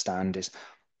understand is,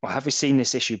 well, have we seen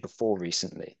this issue before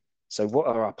recently? So what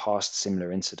are our past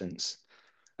similar incidents?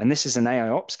 And this is an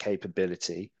AIOps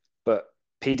capability, but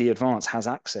PD Advance has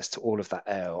access to all of that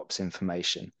AIOps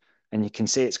information. And you can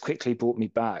see it's quickly brought me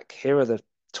back. Here are the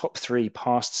top 3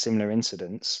 past similar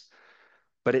incidents,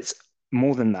 but it's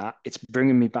more than that. It's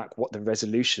bringing me back what the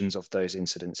resolutions of those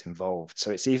incidents involved.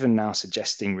 So it's even now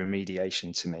suggesting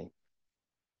remediation to me.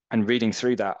 And reading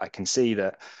through that, I can see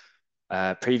that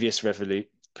previous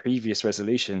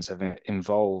resolutions have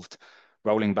involved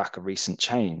rolling back a recent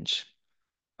change.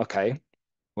 Okay,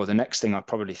 well, the next thing I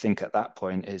probably think at that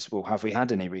point is, well, have we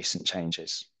had any recent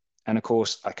changes? And of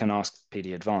course, I can ask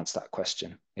PD Advance that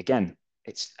question. Again,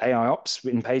 it's AIOps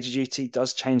in PagerDuty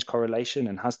does change correlation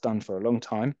and has done for a long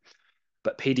time,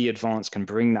 but PD Advance can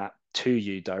bring that to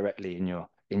you directly in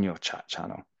your chat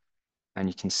channel. And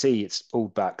you can see it's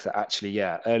pulled back that actually,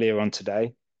 yeah, earlier on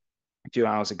today, a few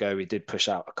hours ago, we did push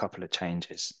out a couple of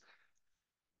changes.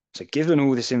 So given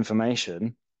all this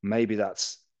information, maybe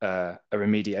that's a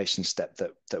remediation step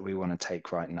that we want to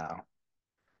take right now.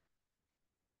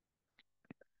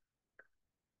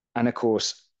 And of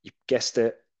course, you guessed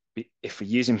it, if we're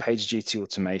using PagerDuty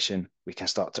automation, we can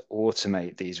start to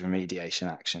automate these remediation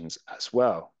actions as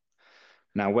well.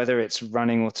 Now, whether it's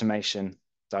running automation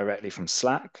directly from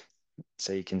Slack,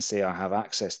 so you can see I have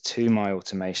access to my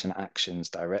automation actions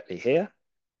directly here,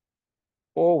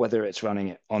 or whether it's running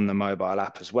it on the mobile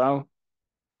app as well.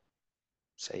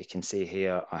 So you can see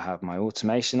here, I have my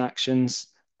automation actions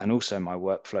and also my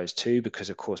workflows too, because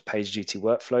of course, PagerDuty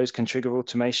workflows can trigger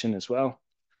automation as well.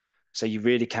 So you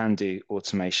really can do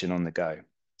automation on the go.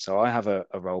 So I have a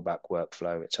rollback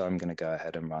workflow, which I'm going to go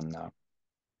ahead and run now.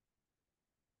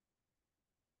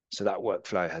 So that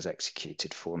workflow has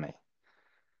executed for me.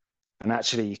 And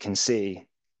actually you can see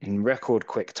in record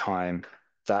quick time,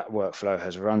 that workflow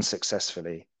has run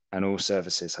successfully and all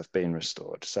services have been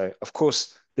restored. So of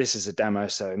course, this is a demo,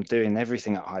 so I'm doing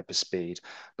everything at hyper speed,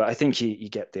 but I think you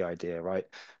get the idea, right?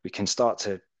 We can start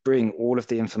to bring all of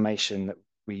the information that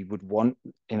we would want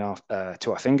in our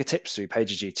to our fingertips through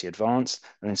PagerDuty Advanced,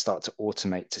 and then start to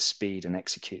automate to speed and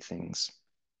execute things.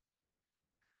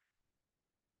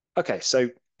 Okay, so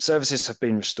services have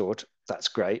been restored. That's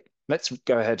great. Let's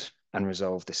go ahead and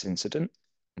resolve this incident.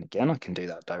 And again, I can do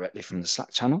that directly from the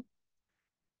Slack channel.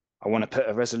 I want to put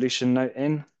a resolution note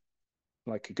in,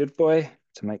 like a good boy,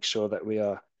 to make sure that we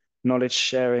are knowledge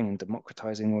sharing and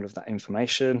democratizing all of that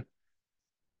information.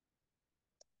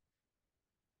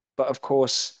 But of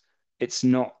course, it's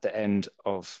not the end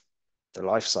of the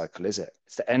life cycle, is it?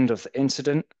 It's the end of the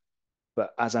incident.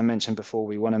 But as I mentioned before,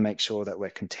 we want to make sure that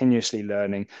we're continuously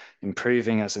learning,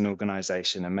 improving as an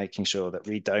organization, and making sure that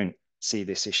we don't see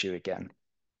this issue again.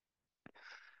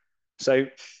 So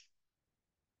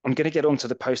I'm going to get onto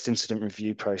the post-incident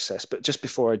review process, but just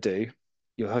before I do,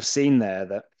 you'll have seen there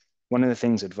that one of the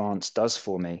things Advanced does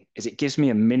for me is it gives me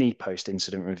a mini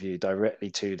post-incident review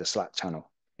directly to the Slack channel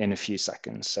in a few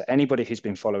seconds. So anybody who's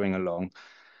been following along,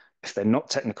 if they're not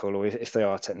technical or if they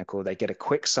are technical, they get a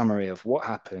quick summary of what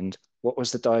happened, what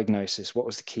was the diagnosis, what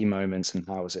was the key moments, and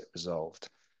how was it resolved.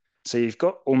 So you've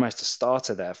got almost a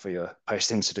starter there for your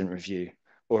post-incident review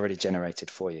already generated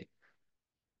for you.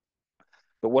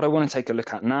 But what I want to take a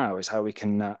look at now is how we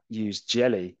can use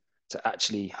Jelly to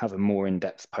actually have a more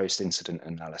in-depth post-incident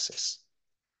analysis.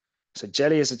 So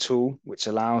Jelly is a tool which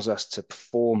allows us to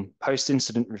perform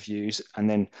post-incident reviews and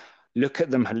then look at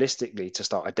them holistically to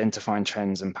start identifying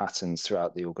trends and patterns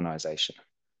throughout the organization.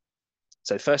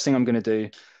 So the first thing I'm going to do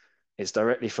is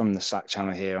directly from the Slack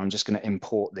channel here, I'm just going to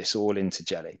import this all into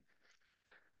Jelly.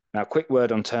 Now, a quick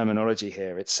word on terminology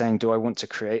here. It's saying, do I want to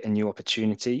create a new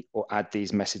opportunity or add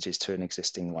these messages to an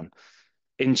existing one?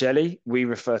 In Jelly, we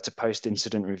refer to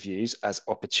post-incident reviews as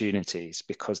opportunities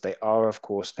because they are, of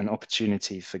course, an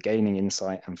opportunity for gaining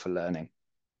insight and for learning.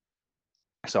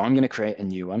 So I'm going to create a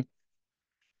new one.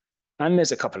 And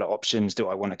there's a couple of options. Do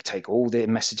I want to take all the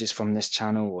messages from this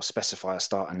channel or specify a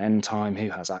start and end time, who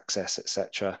has access,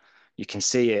 etc.? You can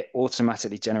see it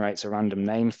automatically generates a random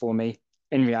name for me.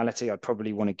 In reality, I'd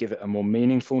probably want to give it a more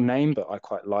meaningful name, but I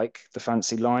quite like the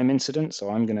fancy lime incident, so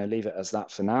I'm going to leave it as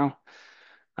that for now.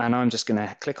 And I'm just going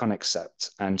to click on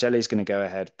accept, and Jelly's going to go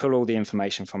ahead, pull all the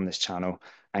information from this channel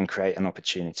and create an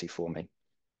opportunity for me.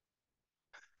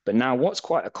 But now what's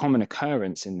quite a common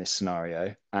occurrence in this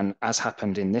scenario, and as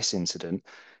happened in this incident,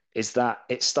 is that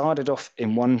it started off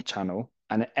in one channel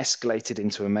and it escalated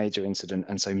into a major incident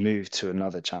and so moved to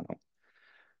another channel.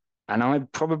 And I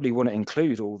probably want to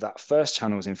include all that first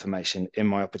channel's information in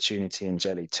my opportunity in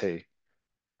Jelly too.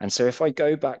 And so if I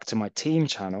go back to my team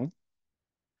channel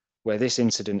where this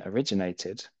incident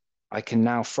originated, I can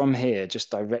now from here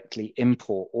just directly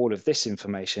import all of this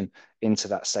information into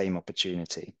that same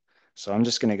opportunity. So I'm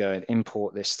just going to go and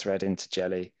import this thread into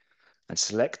Jelly and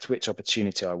select which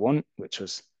opportunity I want, which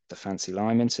was the fancy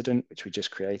lime incident, which we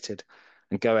just created,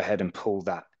 and go ahead and pull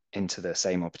that into the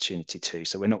same opportunity too.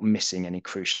 So we're not missing any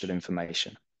crucial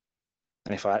information.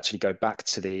 And if I actually go back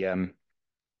to the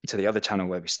other channel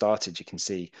where we started, you can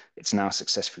see it's now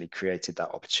successfully created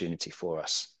that opportunity for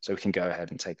us. So we can go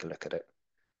ahead and take a look at it.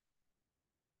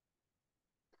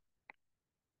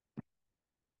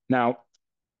 Now,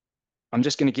 I'm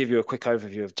just going to give you a quick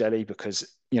overview of Jelly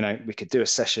because, we could do a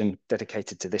session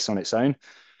dedicated to this on its own.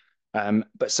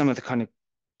 But some of the kind of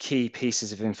key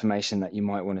pieces of information that you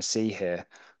might want to see here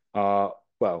are,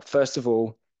 well, first of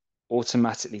all,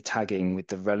 automatically tagging with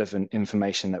the relevant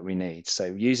information that we need. So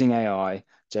using AI,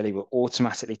 Jelly will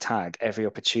automatically tag every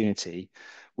opportunity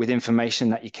with information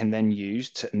that you can then use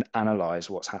to analyze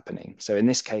what's happening. So in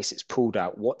this case, it's pulled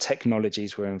out what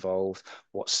technologies were involved,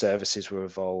 what services were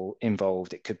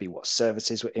involved. It could be what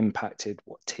services were impacted,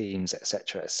 what teams, et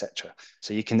cetera, et cetera.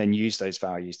 So you can then use those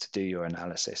values to do your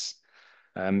analysis.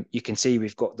 You can see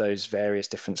we've got those various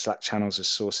different Slack channels as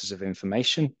sources of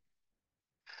information.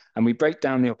 And we break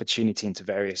down the opportunity into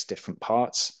various different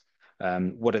parts.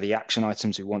 What are the action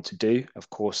items we want to do? Of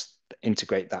course,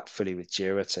 integrate that fully with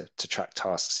Jira to track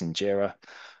tasks in Jira.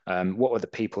 What were the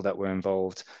people that were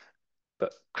involved?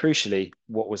 But crucially,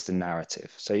 what was the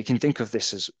narrative? So you can think of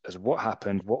this as what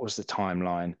happened, what was the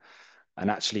timeline? And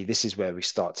actually, this is where we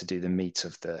start to do the meat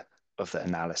of the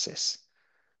analysis.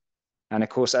 And of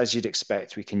course, as you'd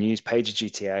expect, we can use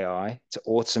PagerDuty AI to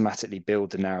automatically build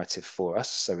the narrative for us,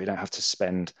 so we don't have to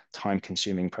spend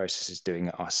time-consuming processes doing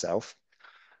it ourselves.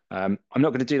 I'm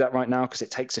not going to do that right now because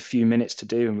it takes a few minutes to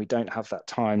do and we don't have that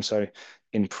time. So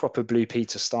in proper Blue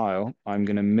Peter style, I'm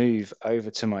going to move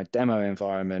over to my demo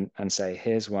environment and say,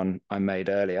 here's one I made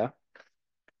earlier.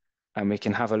 And we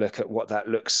can have a look at what that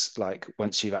looks like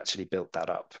once you've actually built that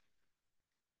up.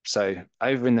 So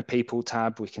over in the people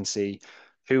tab, we can see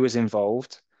who was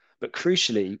involved, but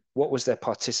crucially, what was their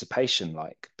participation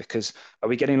like? Because are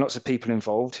we getting lots of people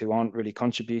involved who aren't really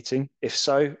contributing? If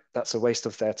so, that's a waste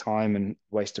of their time and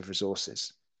waste of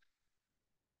resources.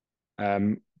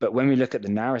 But when we look at the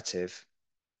narrative,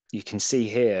 you can see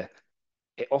here,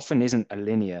 it often isn't a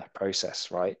linear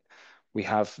process, right? We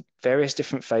have various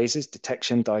different phases: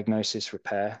 detection, diagnosis,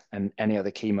 repair, and any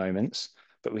other key moments.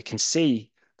 But we can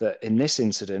see that in this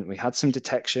incident, we had some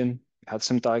detection, we had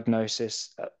some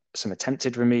diagnosis, some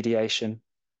attempted remediation, a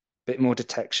bit more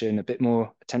detection, a bit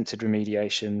more attempted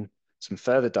remediation, some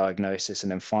further diagnosis,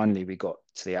 and then finally we got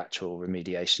to the actual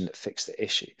remediation that fixed the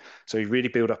issue. So we really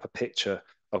build up a picture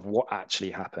of what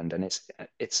actually happened, and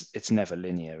it's never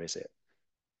linear, is it?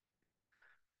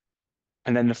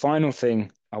 And then the final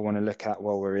thing I want to look at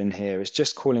while we're in here is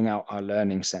just calling out our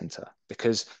learning center,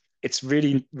 because it's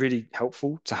really, really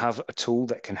helpful to have a tool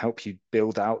that can help you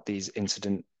build out these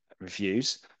incident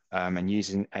reviews, and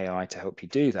using AI to help you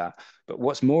do that. But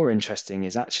what's more interesting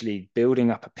is actually building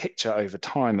up a picture over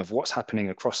time of what's happening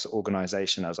across the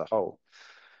organization as a whole.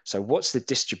 So what's the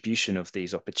distribution of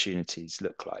these opportunities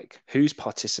look like? Who's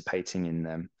participating in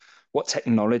them? What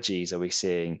technologies are we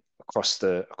seeing across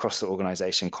the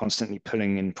organization constantly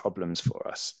pulling in problems for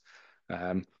us?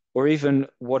 Or even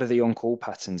what are the on-call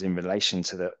patterns in relation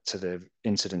to the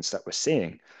incidents that we're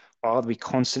seeing? Are we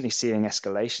constantly seeing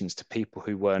escalations to people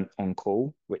who weren't on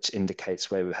call, which indicates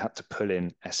where we had to pull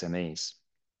in SMEs?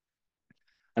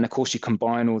 And of course, you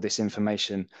combine all this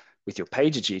information with your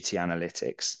PagerDuty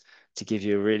analytics to give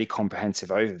you a really comprehensive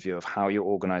overview of how your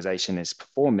organization is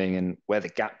performing and where the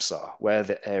gaps are, where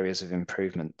the areas of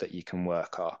improvement that you can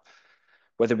work are.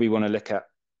 Whether we want to look at,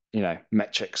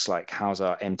 metrics like how's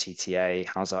our MTTA,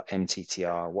 how's our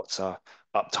MTTR, what's our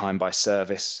uptime by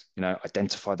service,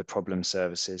 identify the problem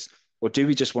services, or do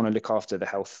we just want to look after the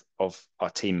health of our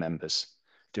team members?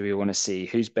 Do we want to see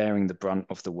who's bearing the brunt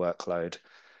of the workload?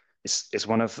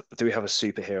 Do we have a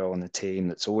superhero on the team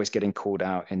that's always getting called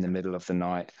out in the middle of the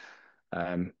night?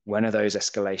 When are those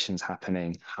escalations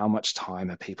happening? How much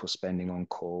time are people spending on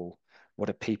call? What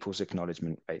are people's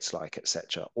acknowledgement rates like,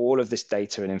 etc.? All of this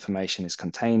data and information is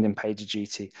contained in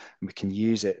PagerDuty, and we can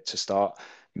use it to start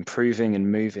improving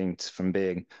and moving from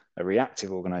being a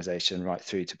reactive organization right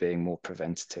through to being more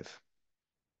preventative.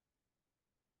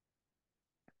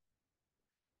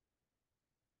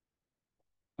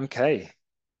 Okay,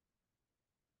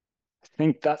 I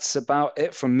think that's about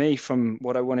it from me, from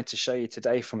what I wanted to show you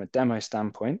today from a demo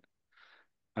standpoint.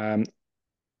 Um,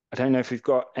 I don't know if we've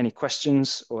got any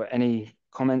questions or any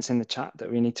comments in the chat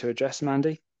that we need to address,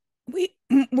 Mandy. We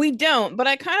we don't, but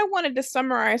I kind of wanted to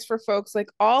summarize for folks like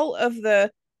all of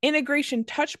the integration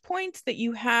touch points that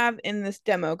you have in this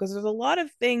demo, because there's a lot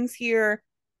of things here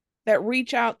that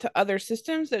reach out to other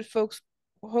systems that folks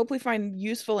hopefully find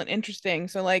useful and interesting.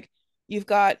 So like you've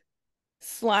got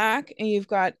Slack and you've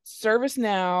got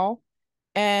ServiceNow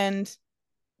and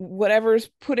whatever's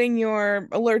putting your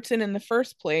alerts in the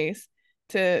first place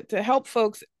to help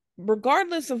folks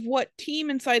regardless of what team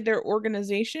inside their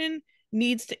organization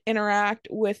needs to interact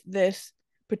with this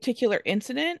particular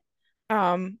incident,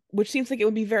 which seems like it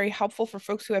would be very helpful for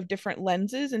folks who have different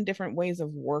lenses and different ways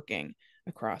of working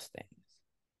across things.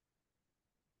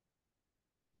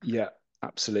 Yeah,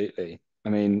 absolutely. I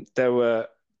mean, there were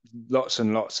lots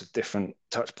and lots of different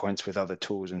touch points with other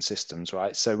tools and systems,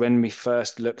 right? So when we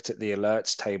first looked at the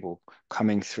alerts table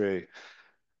coming through,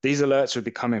 these alerts would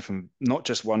be coming from not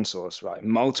just one source, right?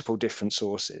 Multiple different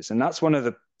sources. And that's one of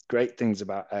the great things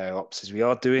about AIOps is we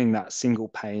are doing that single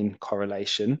pane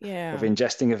correlation of Yeah.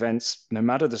 ingesting events, no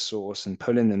matter the source, and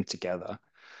pulling them together.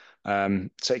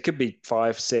 So it could be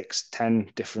 5, 6,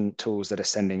 10 different tools that are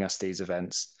sending us these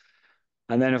events.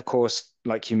 And then, of course,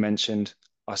 like you mentioned,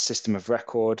 our system of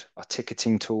record, our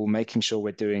ticketing tool, making sure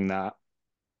we're doing that.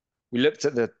 We looked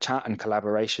at the chat and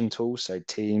collaboration tools, so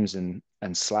Teams and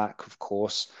Slack, of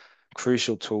course,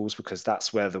 crucial tools because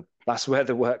that's where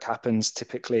the work happens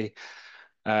typically.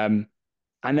 Um,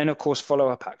 and then, of course,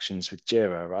 follow-up actions with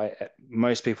Jira, right?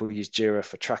 Most people use Jira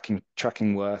for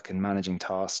tracking work and managing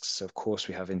tasks. So, of course,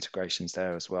 we have integrations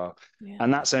there as well. Yeah.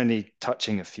 And that's only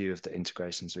touching a few of the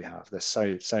integrations we have. There's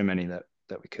so many that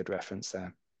we could reference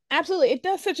there. Absolutely. It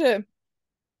does such a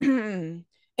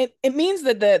it means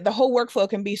that the whole workflow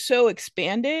can be so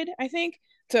expanded, I think.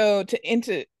 So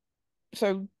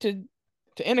so to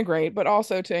integrate, but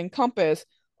also to encompass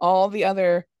all the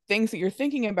other things that you're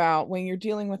thinking about when you're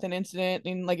dealing with an incident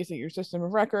and like I said, your system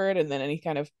of record and then any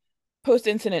kind of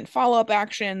post-incident follow-up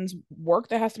actions, work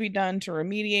that has to be done to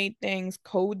remediate things,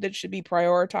 code that should be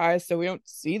prioritized so we don't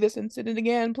see this incident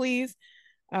again, please.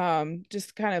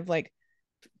 Just kind of like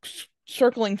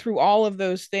circling through all of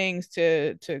those things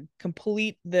to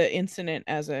complete the incident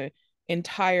as a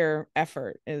entire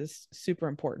effort is super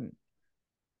important.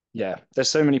 Yeah, there's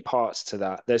so many parts to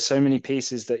that. There's so many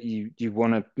pieces that you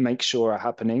want to make sure are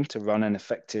happening to run an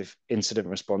effective incident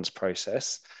response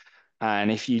process. And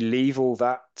if you leave all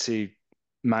that to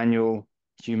manual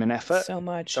human effort, So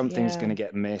much, something's going yeah. to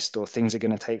get missed or things are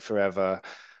going to take forever.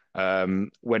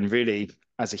 When really,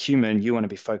 as a human, you want to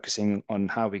be focusing on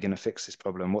how we're going to fix this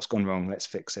problem. What's gone wrong? Let's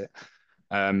fix it.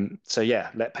 So yeah,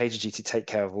 let PagerDuty take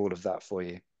care of all of that for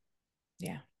you.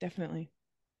 Yeah, definitely.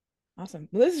 Awesome.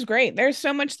 Well, this is great. There's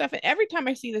so much stuff. Every time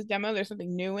I see this demo, there's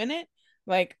something new in it.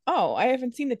 Like, oh, I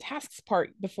haven't seen the tasks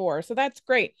part before. So that's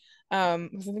great.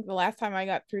 'Cause I think the last time I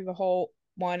got through the whole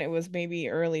one, it was maybe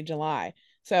early July.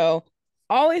 So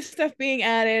always stuff being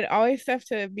added, always stuff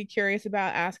to be curious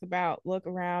about, ask about, look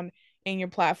around in your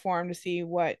platform to see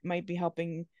what might be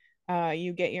helping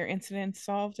you get your incidents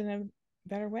solved in a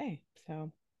better way.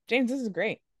 So, James, this is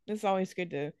great. This is always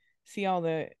good to see all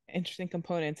the interesting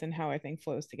components and how everything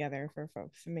flows together for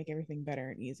folks to make everything better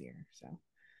and easier. So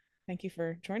thank you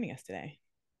for joining us today.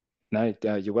 No,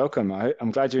 you're welcome.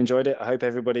 I'm glad you enjoyed it. I hope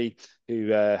everybody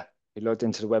who logged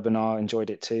into the webinar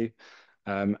enjoyed it too,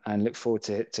 and look forward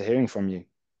to hearing from you.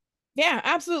 Yeah,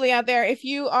 absolutely out there. If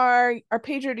you are a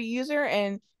PagerDuty user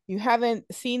and you haven't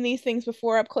seen these things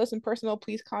before up close and personal,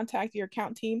 please contact your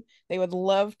account team. They would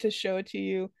love to show it to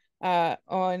you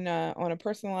on a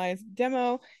personalized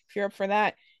demo if you're up for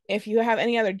that. If you have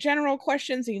any other general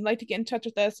questions and you'd like to get in touch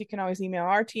with us, you can always email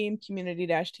our team,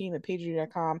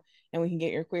 community-team@pagerduty.com, and we can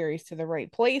get your queries to the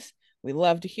right place. We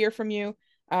love to hear from you.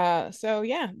 So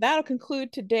yeah, that'll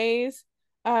conclude today's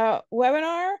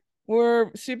webinar.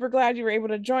 We're super glad you were able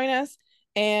to join us,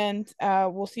 and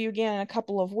we'll see you again in a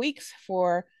couple of weeks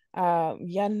for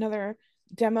yet another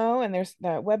demo, and there's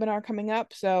the webinar coming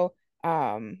up. So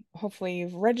hopefully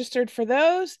you've registered for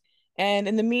those. And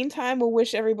in the meantime, we'll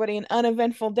wish everybody an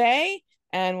uneventful day,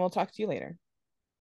 and we'll talk to you later.